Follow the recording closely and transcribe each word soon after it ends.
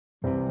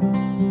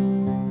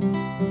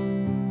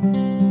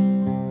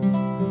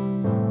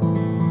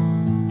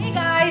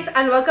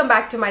And welcome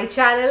back to my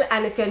channel.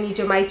 And if you're new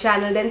to my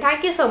channel, then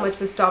thank you so much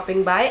for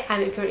stopping by.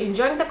 And if you're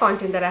enjoying the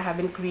content that I have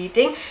been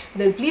creating,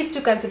 then please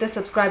do consider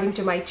subscribing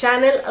to my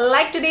channel,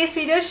 like today's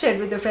video, share it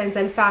with your friends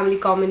and family,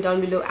 comment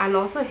down below, and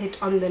also hit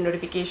on the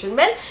notification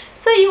bell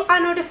so you are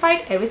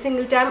notified every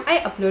single time I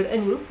upload a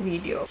new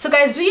video. So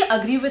guys, do you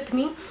agree with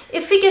me?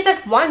 If we get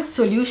that one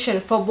solution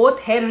for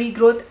both hair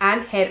regrowth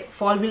and hair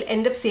fall, we'll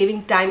end up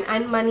saving time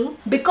and money,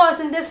 because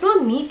then there's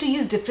no need to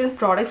use different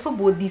products for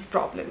both these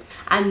problems.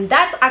 And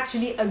that's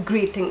actually a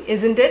great thing,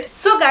 isn't it?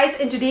 So guys,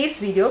 in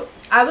today's video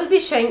I will be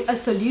sharing a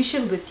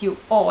solution with you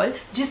all,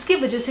 जिसकी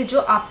वजह से जो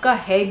आपका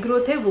hair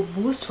growth है वो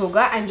boost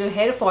होगा and जो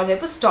hair fall है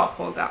वो stop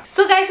होगा.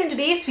 So guys, in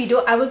today's video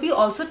I will be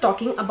also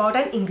talking about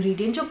an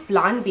ingredient जो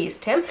plant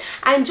based है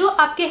and जो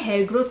आपके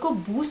hair growth को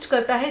boost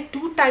करता है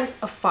 2 times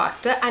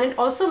faster, and it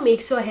also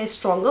makes your hair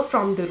stronger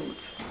from the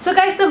roots. So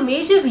guys, the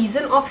major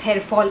reason of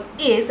hair fall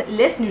is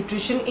less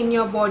nutrition in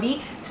your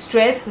body,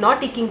 stress, not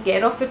taking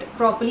care of it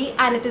properly,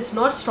 and it is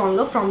not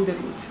stronger from the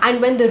roots. And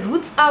when the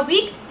roots are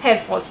weak, hair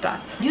fall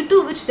starts, due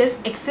to which there's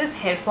excess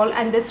hair fall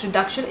and there's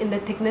reduction in the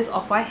thickness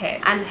of our hair,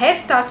 and hair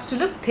starts to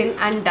look thin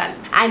and dull.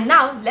 And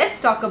now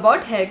let's talk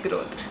about hair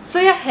growth. So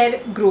your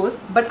hair grows,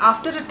 but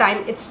after a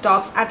time it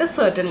stops at a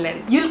certain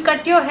length. You'll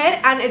cut your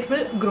hair and it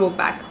will grow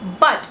back,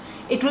 but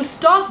it will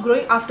stop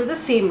growing after the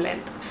same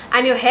length.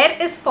 And your hair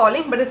is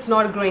falling, but it's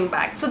not growing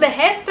back. So the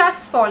hair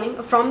starts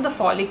falling from the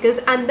follicles,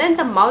 and then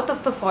the mouth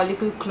of the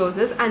follicle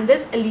closes, and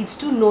this leads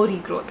to no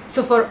regrowth.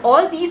 So for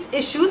all these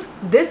issues,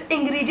 this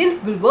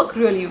ingredient will work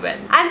really well.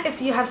 And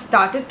if you have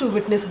started to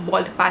witness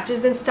bald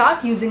patches, then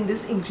start using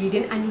this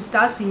ingredient and you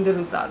start seeing the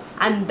results.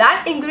 And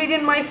that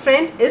ingredient, my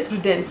friend, is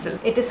Redensil.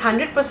 It is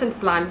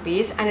 100%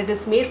 plant-based, and it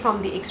is made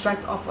from the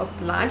extracts of a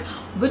plant,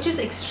 which is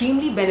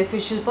extremely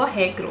beneficial for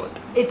hair growth.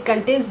 It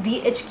contains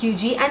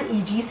DHQG and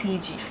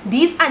EGCG.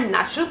 These are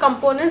natural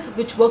components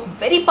which work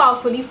very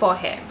powerfully for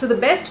hair. So the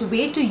best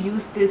way to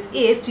use this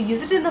is to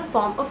use it in the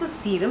form of a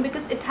serum,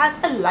 because it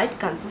has a light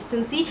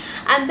consistency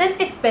and then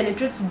it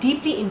penetrates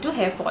deeply into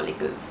hair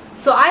follicles.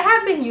 So I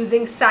have been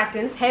using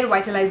Saturn's Hair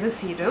Vitalizer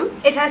Serum.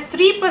 It has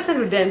 3%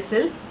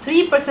 Redensil,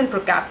 3%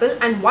 Procapil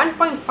and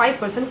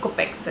 1.5%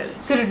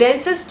 Copexil. So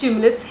Redensil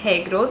stimulates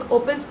hair growth,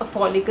 opens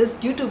follicles,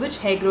 due to which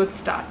hair growth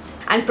starts.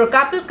 And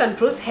Procapil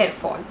controls hair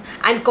fall.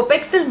 And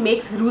Copexil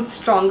makes roots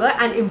stronger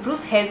and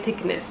improves hair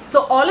thickness.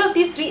 So all of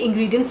these 3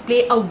 ingredients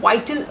play a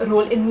vital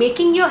role in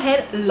making your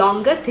hair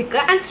longer, thicker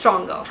and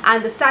stronger.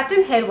 And the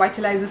Saturn Hair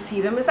Vitalizer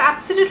Serum is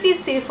absolutely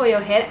safe for your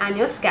hair and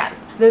your scalp.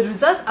 The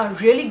results are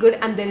really good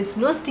and there is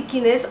no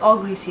stickiness or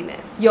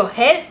greasiness. Your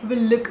hair will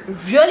look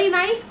really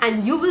nice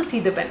and you will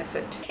see the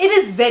benefit. It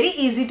is very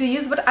easy to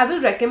use, but I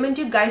will recommend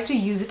you guys to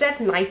use it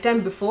at night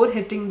time before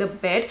hitting the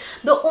bed.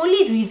 The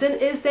only reason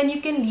is then you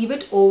can leave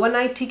it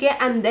overnight, okay,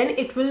 and then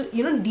it will,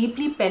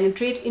 deeply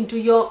penetrate into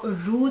your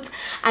roots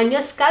and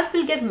your scalp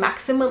will get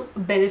maximum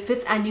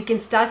benefits and you can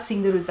start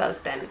seeing the results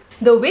then.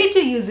 The way to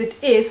use it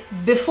is,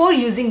 before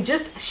using,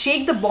 just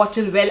shake the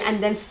bottle well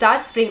and then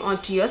start spraying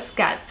onto your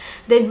scalp.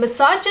 Then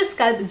massage your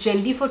scalp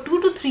gently for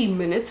 2 to 3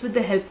 minutes with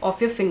the help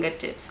of your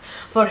fingertips.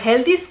 For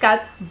healthy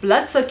scalp,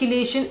 blood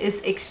circulation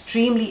is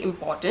extremely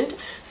important.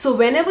 So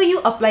whenever you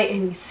apply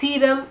any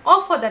serum,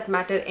 or for that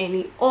matter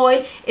any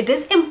oil, it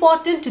is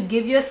important to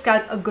give your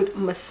scalp a good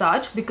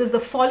massage, because the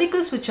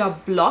follicles which are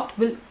blocked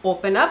will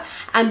open up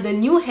and the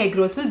new hair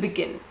growth will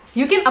begin.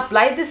 You can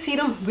apply this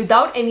serum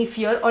without any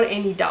fear or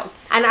any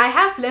doubts. And I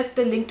have left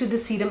the link to the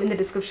serum in the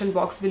description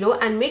box below,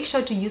 and make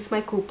sure to use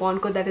my coupon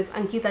code, that is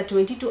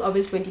Ankita20, to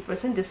avail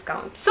 20%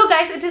 discount. So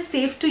guys, it is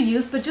safe to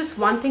use, but just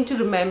one thing to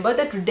remember,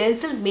 that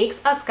Redensil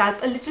makes our scalp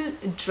a little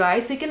dry,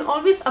 so you can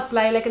always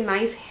apply like a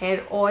nice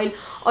hair oil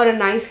or a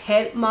nice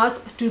hair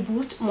mask to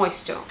boost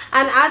moisture.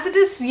 And as it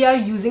is, we are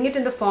using it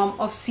in the form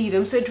of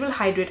serum, so it will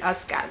hydrate our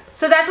scalp.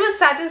 So that was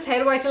Saturn's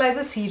Hair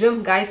Vitalizer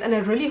Serum, guys, and I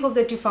really hope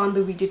that you found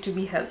the video to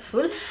be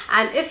helpful.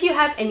 And if you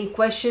have any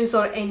questions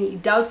or any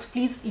doubts,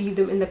 please leave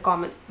them in the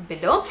comments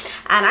below.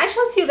 And I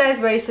shall see you guys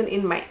very soon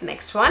in my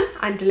next one.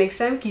 Until next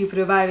time, keep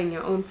reviving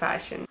your own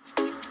fashion.